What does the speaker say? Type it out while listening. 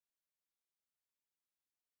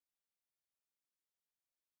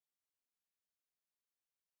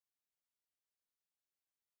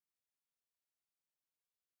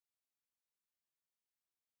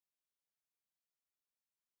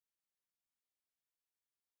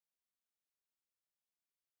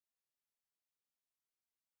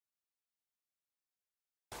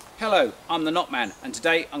Hello, I'm the Knot Man, and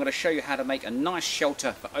today I'm going to show you how to make a nice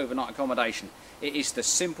shelter for overnight accommodation. It is the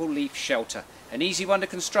simple leaf shelter, an easy one to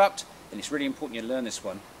construct, and it's really important you learn this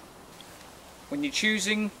one. When you're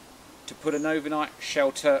choosing to put an overnight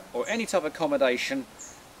shelter or any type of accommodation,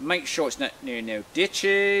 make sure it's not near no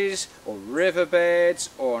ditches or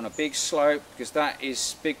riverbeds or on a big slope, because that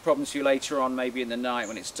is big problems for you later on, maybe in the night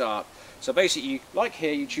when it's dark. So basically, like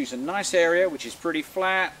here, you choose a nice area which is pretty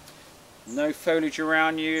flat, no foliage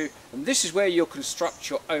around you, and this is where you'll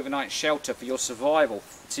construct your overnight shelter for your survival.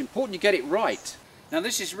 It's important you get it right. Now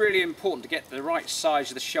this is really important to get the right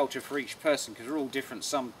size of the shelter for each person, because we're all different,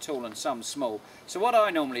 some tall and some small. So what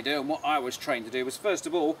I normally do, and what I was trained to do, was first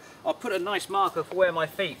of all I'll put a nice marker for where my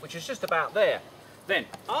feet, which is just about there. Then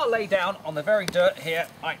I'll lay down on the very dirt here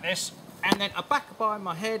like this, and then back behind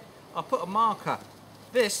my head I'll put a marker.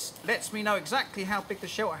 This lets me know exactly how big the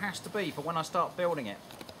shelter has to be for when I start building it.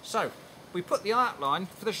 So we put the outline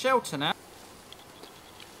for the shelter now.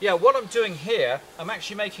 Yeah, what I'm doing here, I'm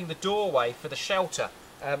actually making the doorway for the shelter.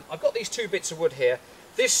 I've got these two bits of wood here.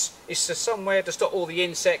 This is somewhere to stop all the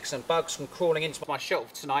insects and bugs from crawling into my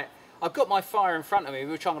shelter tonight. I've got my fire in front of me,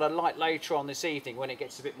 which I'm going to light later on this evening when it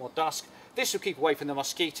gets a bit more dusk. This will keep away from the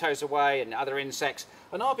mosquitoes away and other insects.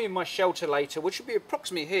 And I'll be in my shelter later, which will be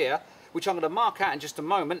approximately here, which I'm going to mark out in just a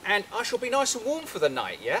moment. And I shall be nice and warm for the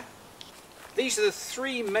night, yeah? These are the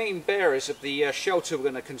three main bearers of the shelter we're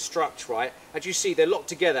going to construct, right? As you see, they're locked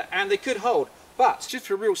together and they could hold. But just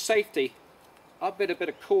for real safety, I've got a bit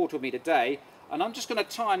of cord with me today, and I'm just going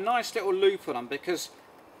to tie a nice little loop on them, because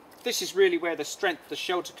this is really where the strength of the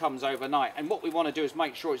shelter comes overnight. And what we want to do is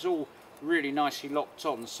make sure it's all really nicely locked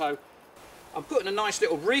on. So I'm putting a nice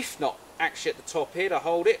little reef knot actually at the top here to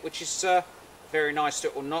hold it, which is a very nice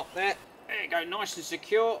little knot there. There you go, nice and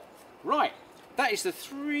secure. Right. That is the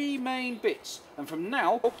three main bits, and from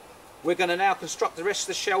now we're going to now construct the rest of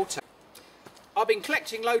the shelter. I've been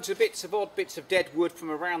collecting loads of odd bits of dead wood from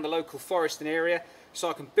around the local forest and area, so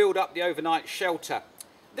I can build up the overnight shelter.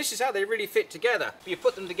 This is how they really fit together. You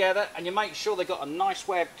put them together and you make sure they've got a nice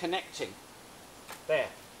way of connecting. There.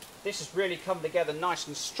 This has really come together nice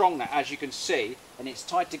and strong now, as you can see, and it's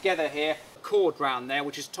tied together here, a cord round there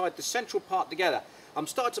which has tied the central part together. I'm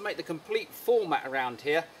starting to make the complete format around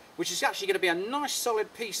here, which is actually going to be a nice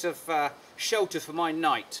solid piece of shelter for my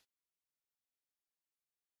night.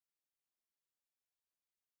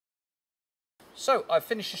 So I've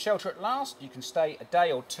finished the shelter at last. You can stay a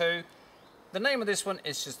day or two. The name of this one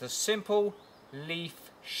is just the Simple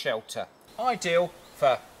Leaf Shelter. Ideal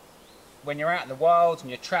for when you're out in the wild and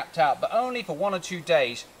you're trapped out, but only for 1 or 2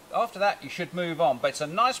 days. After that you should move on, but it's a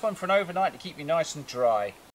nice one for an overnight to keep you nice and dry.